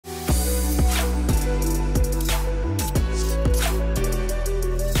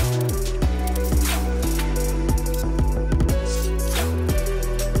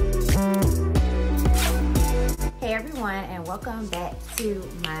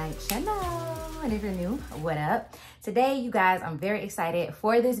my channel. And if you're new, what up? Today, you guys, I'm very excited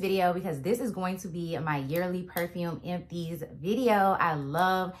for this video because this is going to be my yearly Perfume Empties video. I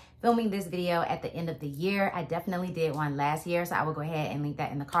love filming this video at the end of the year. I definitely did one last year, so I will go ahead and link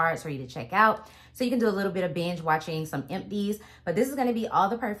that in the cards for you to check out. So you can do a little bit of binge watching some empties, but this is gonna be all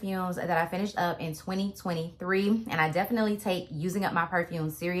the perfumes that I finished up in 2023. And I definitely take using up my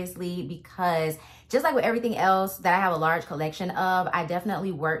perfumes seriously because just like with everything else that I have a large collection of, I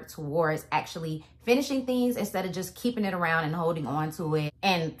definitely work towards actually finishing things instead of just keeping it around and holding on to it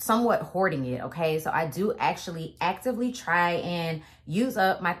and somewhat hoarding it, okay? So I do actually actively try and use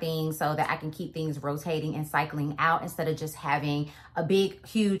up my things so that I can keep things rotating and cycling out instead of just having a big,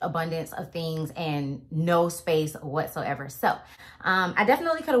 huge abundance of things and no space whatsoever. So I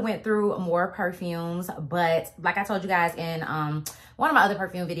definitely could have went through more perfumes, but like I told you guys in one of my other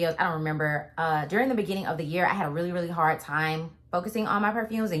perfume videos, I don't remember, during the beginning of the year, I had a really hard time focusing on my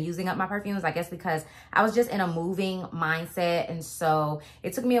perfumes and using up my perfumes, I guess because I was just in a moving mindset. And so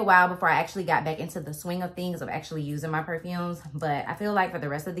it took me a while before I actually got back into the swing of things of actually using my perfumes. But I feel like for the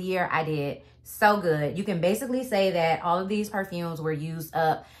rest of the year, I did so good. You can basically say that all of these perfumes were used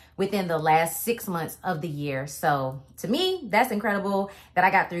up within the last 6 months of the year. So to me, that's incredible that I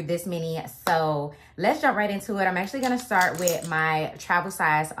got through this many. So let's jump right into it. I'm actually gonna start with my travel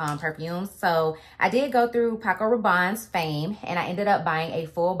size perfumes. So I did go through Paco Rabanne's Fame and I ended up buying a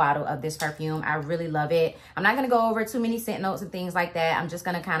full bottle of this perfume. I really love it. I'm not gonna go over too many scent notes and things like that. I'm just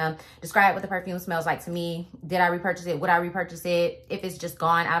gonna kind of describe what the perfume smells like to me. Did I repurchase it? Would I repurchase it if it's just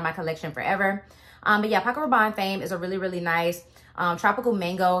gone out of my collection forever? But yeah, Paco Rabanne Fame is a really nice tropical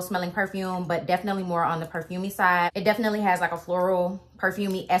mango smelling perfume, but definitely more on the perfumey side. It definitely has like a floral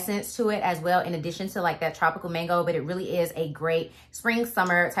perfumey essence to it as well, in addition to like that tropical mango, but it really is a great spring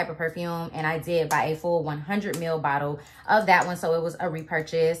summer type of perfume. And I did buy a full 100 ml bottle of that one, so it was a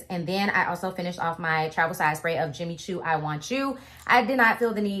repurchase. And then I also finished off my travel size spray of Jimmy Choo I Want You. I did not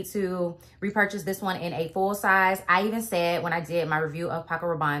feel the need to repurchase this one in a full size. I even said when I did my review of Paco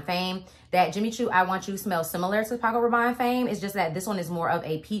Rabanne Fame that Jimmy Choo I Want You smells similar to Paco Rabanne Fame. It's just that this one is more of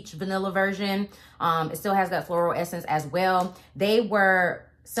a peach vanilla version. It still has that floral essence as well. They were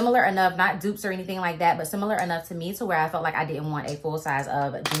similar enough, not dupes or anything like that, but similar enough to me to where I felt like I didn't want a full size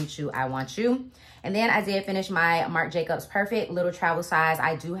of Jimmy Choo I Want You. And then I did finish my Marc Jacobs Perfect little travel size.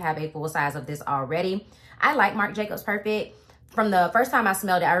 I do have a full size of this already. I like Marc Jacobs Perfect. From the first time I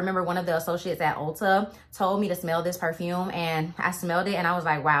smelled it, I remember one of the associates at Ulta told me to smell this perfume and I smelled it and I was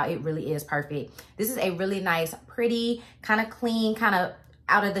like, wow, it really is perfect. This is a really nice, pretty, kind of clean, kind of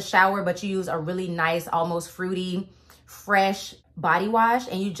out of the shower, but you use a really nice, almost fruity, fresh body wash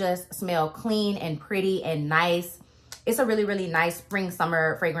and you just smell clean and pretty and nice. It's a really nice spring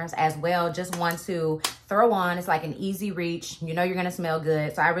summer fragrance as well. Just one to throw on. It's like an easy reach. You know you're gonna smell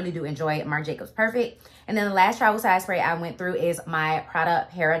good. So I really do enjoy Marc Jacobs Perfect. And then the last travel size spray I went through is my Prada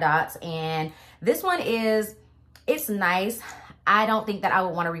Paradox. And this one it's nice. I don't think that I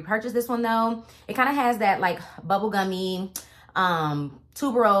would want to repurchase this one though. It kind of has that like bubblegummy,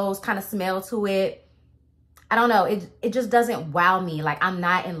 tuberose kind of smell to it. I don't know. It just doesn't wow me. Like I'm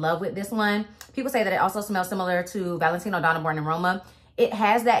not in love with this one. People say that it also smells similar to Valentino Donna Born in Roma. It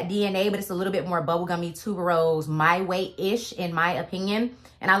has that DNA, but it's a little bit more bubblegummy, tuberose, My Way-ish in my opinion.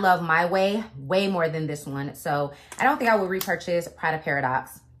 And I love My Way way more than this one. So I don't think I would repurchase Prada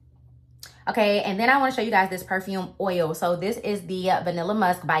Paradox. Okay, and then I want to show you guys this perfume oil. So this is the Vanilla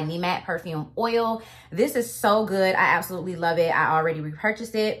Musk by Nemat perfume oil. This is so good. I absolutely love it. I already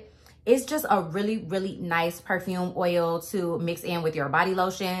repurchased it. It's just a really nice perfume oil to mix in with your body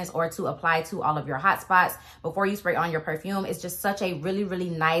lotions or to apply to all of your hot spots before you spray on your perfume. It's just such a really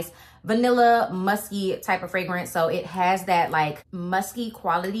nice vanilla musky type of fragrance. So it has that like musky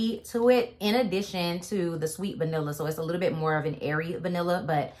quality to it in addition to the sweet vanilla. So it's a little bit more of an airy vanilla,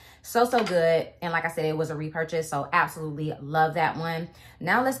 but so good. And like I said, it was a repurchase, so absolutely love that one.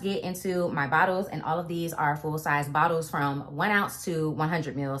 Now let's get into my bottles, and all of these are full-size bottles from 1 ounce to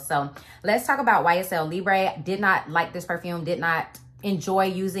 100 mils. So let's talk about YSL Libre. Did not like this perfume, did not enjoy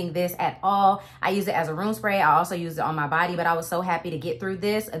using this at all. I use it as a room spray. I also use it on my body, but I was so happy to get through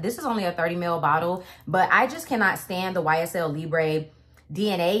this. This is only a 30 ml bottle, but I just cannot stand the YSL Libre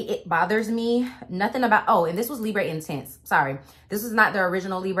DNA. It bothers me. Nothing about, oh, and this was Libre Intense. Sorry. This was not the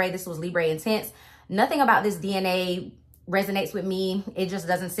original Libre. This was Libre Intense. Nothing about this DNA resonates with me. It just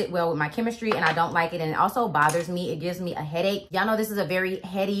doesn't sit well with my chemistry and I don't like it. And it also bothers me. It gives me a headache. Y'all know this is a very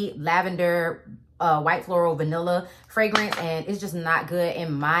heady lavender white floral vanilla fragrance, and it's just not good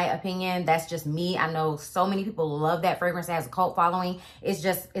in my opinion. That's just me. I know so many people love that fragrance. It has a cult following.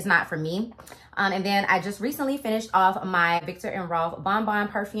 It's not for me. And then I just recently finished off my Viktor and Rolf Bonbon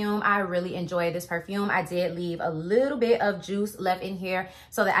perfume. I really enjoyed this perfume. I did leave a little bit of juice left in here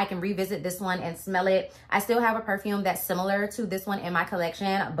so that I can revisit this one and smell it. I still have a perfume that's similar to this one in my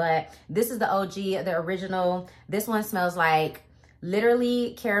collection, but this is the OG, the original. This one smells like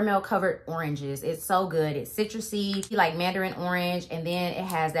literally caramel covered oranges. It's so good. It's citrusy, like mandarin orange, and then it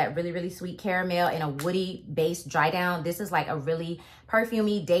has that really, really sweet caramel and a woody based dry down. This is like a really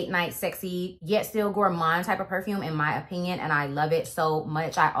perfumey, date night, sexy, yet still gourmand type of perfume in my opinion, and I love it so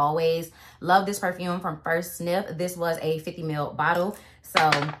much. I always love this perfume from first sniff. This was a 50 ml bottle.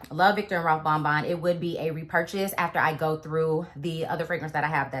 So love Viktor and Rolf Bonbon. It would be a repurchase after I go through the other fragrance that I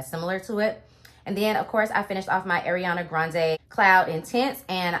have that's similar to it. And then, of course, I finished off my Ariana Grande Cloud Intense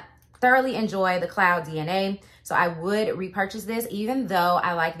and thoroughly enjoy the Cloud DNA. So I would repurchase this, even though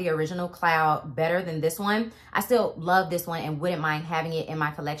I like the original Cloud better than this one. I still love this one and wouldn't mind having it in my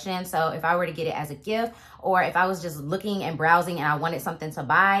collection. So if I were to get it as a gift, or if I was just looking and browsing and I wanted something to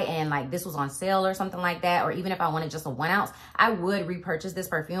buy and like this was on sale or something like that, or even if I wanted just a 1 ounce, I would repurchase this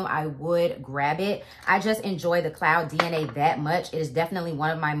perfume. I would grab it. I just enjoy the Cloud DNA that much. It is definitely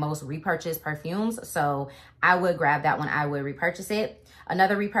one of my most repurchased perfumes. So I would grab that one. I would repurchase it.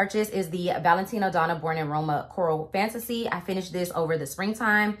 Another repurchase is the Valentino Donna Born in Roma Coral Fantasy. I finished this over the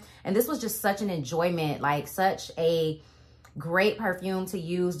springtime, and this was just such an enjoyment, like such a great perfume to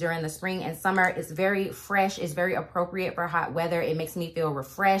use during the spring and summer. It's very fresh. It's very appropriate for hot weather. It makes me feel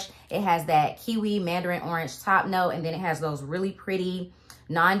refreshed. It has that kiwi mandarin orange top note, and then it has those really pretty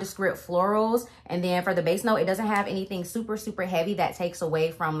nondescript florals. And then for the base note, it doesn't have anything super, super heavy that takes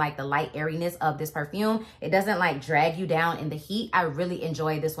away from like the light airiness of this perfume. It doesn't like drag you down in the heat. I really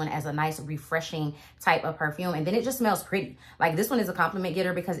enjoy this one as a nice, refreshing type of perfume. And then it just smells pretty. Like this one is a compliment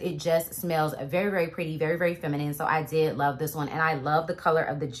getter because it just smells very, very pretty, very, very feminine. So I did love this one. And I love the color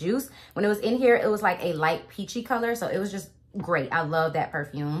of the juice. When it was in here, it was like a light peachy color. So it was just great. I love that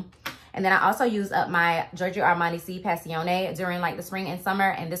perfume. And then I also used up my Giorgio Armani Si Passione during like the spring and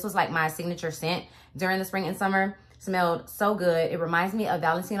summer. And this was like my signature scent during the spring and summer. Smelled so good. It reminds me of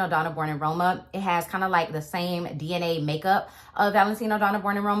Valentino Donna Born in Roma. It has kind of like the same DNA makeup of Valentino Donna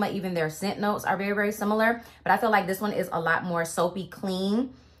Born in Roma. Even their scent notes are very, very similar. But I feel like this one is a lot more soapy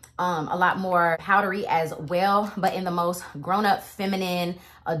clean. A lot more powdery as well, but in the most grown-up, feminine,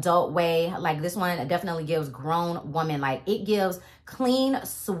 adult way. Like this one definitely gives grown woman. Like it gives clean,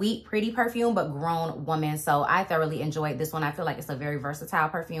 sweet, pretty perfume, but grown woman. So I thoroughly enjoyed this one. I feel like it's a very versatile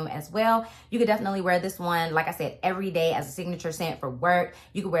perfume as well. You could definitely wear this one, like I said, every day as a signature scent for work.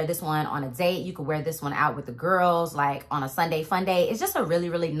 You could wear this one on a date. You could wear this one out with the girls, like on a Sunday fun day. It's just a really,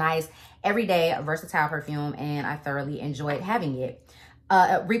 really nice, everyday, versatile perfume, and I thoroughly enjoyed having it.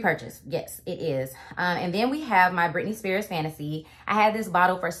 Repurchase, yes, it is. And then we have my Britney Spears Fantasy. I had this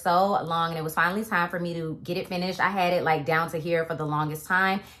bottle for so long, and it was finally time for me to get it finished. I had it like down to here for the longest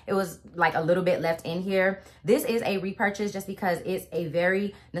time. It was like a little bit left in here. This is a repurchase just because it's a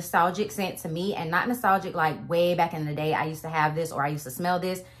very nostalgic scent to me, and not nostalgic like way back in the day I used to have this or I used to smell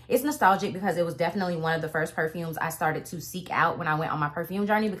this. It's nostalgic because it was definitely one of the first perfumes I started to seek out when I went on my perfume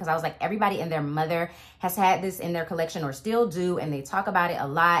journey, because I was like, everybody and their mother has had this in their collection or still do, and they talk about it a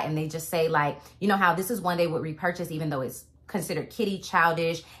lot, and they just say like, you know how this is one they would repurchase even though it's considered kiddie,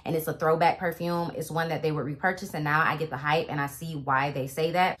 childish, and it's a throwback perfume. It's one that they would repurchase, and now I get the hype and I see why they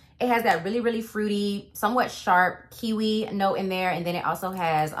say that. It has that really, really fruity, somewhat sharp kiwi note in there, and then it also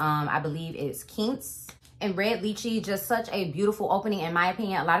has, I believe it's quince and red lychee. Just such a beautiful opening in my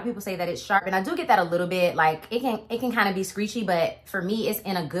opinion. A lot of people say that it's sharp, and I do get that a little bit. Like it can kind of be screechy, but for me it's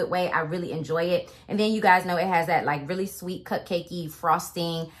in a good way. I really enjoy it. And then you guys know it has that like really sweet cupcakey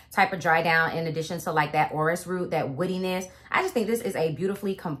frosting type of dry down, in addition to like that orris root, that woodiness. I just think this is a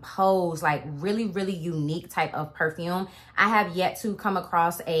beautifully composed, like really, really unique type of perfume. I have yet to come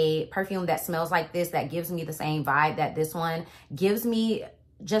across a perfume that smells like this, that gives me the same vibe that this one gives me.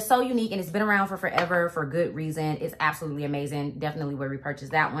 Just so unique, and it's been around for forever for good reason. It's absolutely amazing. Definitely would repurchase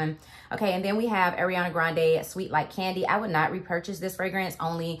that one. Okay, and then we have Ariana Grande Sweet Like Candy. I would not repurchase this fragrance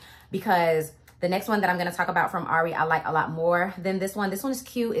only because the next one that I'm going to talk about from Ari, I like a lot more than this one. This one is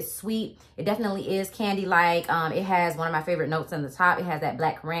cute. It's sweet. It definitely is candy-like. It has one of my favorite notes in the top. It has that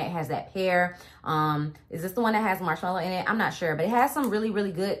black currant. It has that pear. Is this the one that has marshmallow in it? I'm not sure, but it has some really,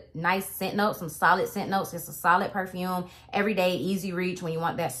 really good, nice scent notes, some solid scent notes. It's a solid perfume. Everyday, easy reach when you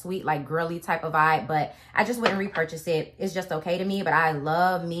want that sweet, like girly type of vibe, but I just wouldn't repurchase it. It's just okay to me, but I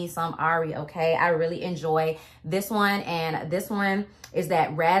love me some Ari, okay? I really enjoy this one, and this one is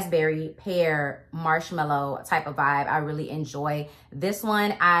that raspberry, pear, marshmallow type of vibe. I really enjoy this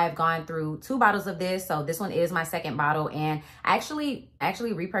one. I've gone through 2 bottles of this, so this one is my second bottle, and I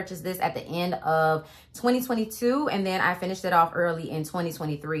actually repurchased this at the end of 2022, and then I finished it off early in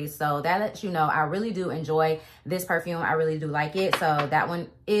 2023. So that lets you know I really do enjoy this perfume. I really do like it. So that one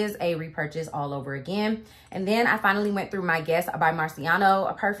is a repurchase all over again. And then I finally went through my Guess by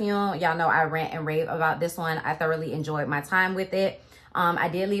Marciano perfume. Y'all know I rant and rave about this one. I thoroughly enjoyed my time with it. I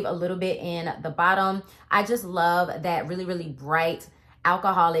did leave a little bit in the bottom. I just love that really, really bright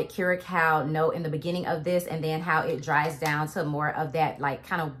alcoholic curacao note in the beginning of this, and then how it dries down to more of that like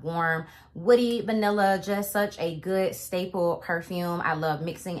kind of warm woody vanilla. Just such a good staple perfume. I love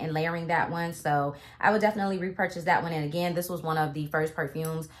mixing and layering that one, so I would definitely repurchase that one. And again, this was one of the first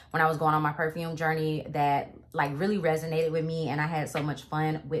perfumes when I was going on my perfume journey that like really resonated with me, and I had so much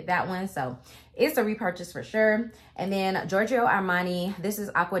fun with that one, so it's a repurchase for sure. And then Giorgio Armani, this is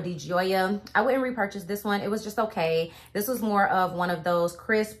Acqua di Gioia. I wouldn't repurchase this one. It was just okay. This was more of one of those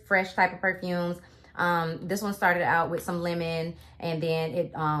crisp, fresh type of perfumes. This one started out with some lemon, and then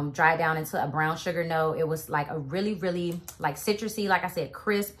it dried down into a brown sugar note. It was like a really, really like citrusy, like I said,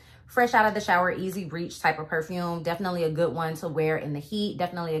 crisp, fresh out of the shower, easy reach type of perfume. Definitely a good one to wear in the heat.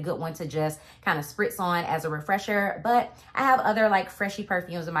 Definitely a good one to just kind of spritz on as a refresher. But I have other like freshy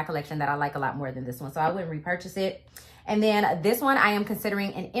perfumes in my collection that I like a lot more than this one, so I wouldn't repurchase it. And then this one I am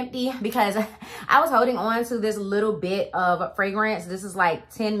considering an empty, because I was holding on to this little bit of fragrance. This is like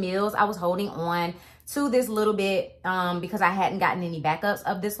 10 mils. I was holding on to this little bit because I hadn't gotten any backups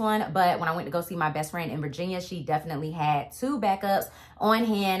of this one. But when I went to go see my best friend in Virginia, she definitely had 2 backups on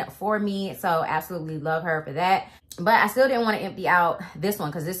hand for me. So absolutely love her for that. But I still didn't want to empty out this one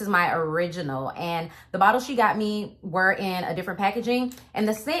because this is my original. And the bottles she got me were in a different packaging, and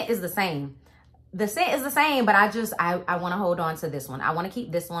the scent is the same. The scent is the same, but I want to hold on to this one. I want to keep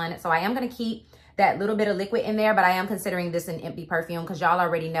this one. So I am going to keep that little bit of liquid in there, but I am considering this an empty perfume because y'all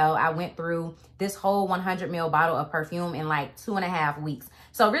already know I went through this whole 100 ml bottle of perfume in like 2.5 weeks.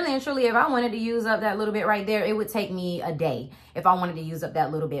 So really and truly, if I wanted to use up that little bit right there, it would take me a day if I wanted to use up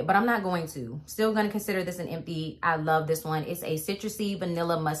that little bit, but I'm not going to. Still going to consider this an empty. I love this one. It's a citrusy,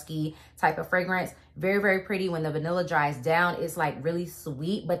 vanilla, musky type of fragrance. Very, very pretty. When the vanilla dries down, it's like really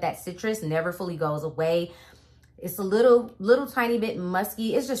sweet, but that citrus never fully goes away. It's a little tiny bit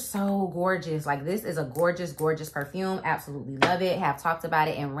musky. It's just so gorgeous. Like, this is a gorgeous, gorgeous perfume. Absolutely love it. Have talked about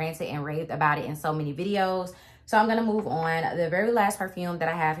it and ranted and raved about it in so many videos. So I'm gonna move on. The very last perfume that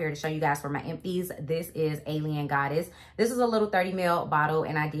I have here to show you guys for my empties, this is Alien Goddess. This is a little 30 ml bottle,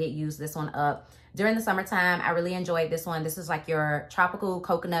 and I did use this one up during the summertime. I really enjoyed this one. This is like your tropical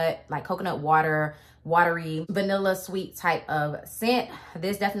coconut, like coconut water, watery, vanilla sweet type of scent.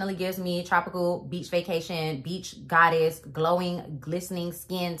 This definitely gives me tropical beach vacation, beach goddess, glowing, glistening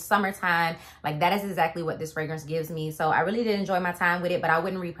skin, summertime. Like, that is exactly what this fragrance gives me. So I really did enjoy my time with it, but I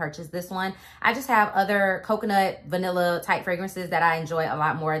wouldn't repurchase this one. I just have other coconut, vanilla type fragrances that I enjoy a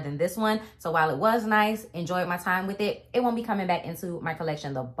lot more than this one. So while it was nice, enjoyed my time with it, it won't be coming back into my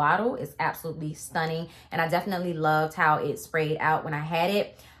collection. The bottle is absolutely stunning, and I definitely loved how it sprayed out when I had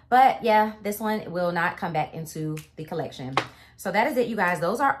it. But yeah, this one will not come back into the collection. So that is it, you guys.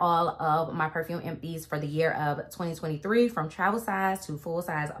 Those are all of my perfume empties for the year of 2023, from travel size to full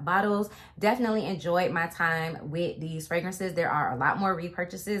size bottles. Definitely enjoyed my time with these fragrances. There are a lot more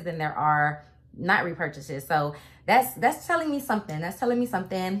repurchases than there are not repurchases. So that's telling me something. That's telling me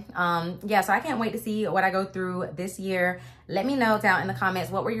something. Yeah, so I can't wait to see what I go through this year. Let me know down in the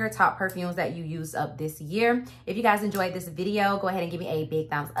comments, what were your top perfumes that you used up this year? If you guys enjoyed this video, go ahead and give me a big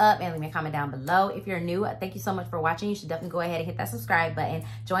thumbs up and leave me a comment down below. If you're new, thank you so much for watching. You should definitely go ahead and hit that subscribe button,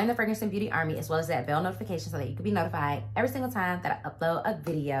 join the Fragrance and Beauty Army, as well as that bell notification so that you can be notified every single time that I upload a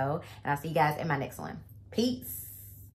video. And I'll see you guys in my next one. Peace.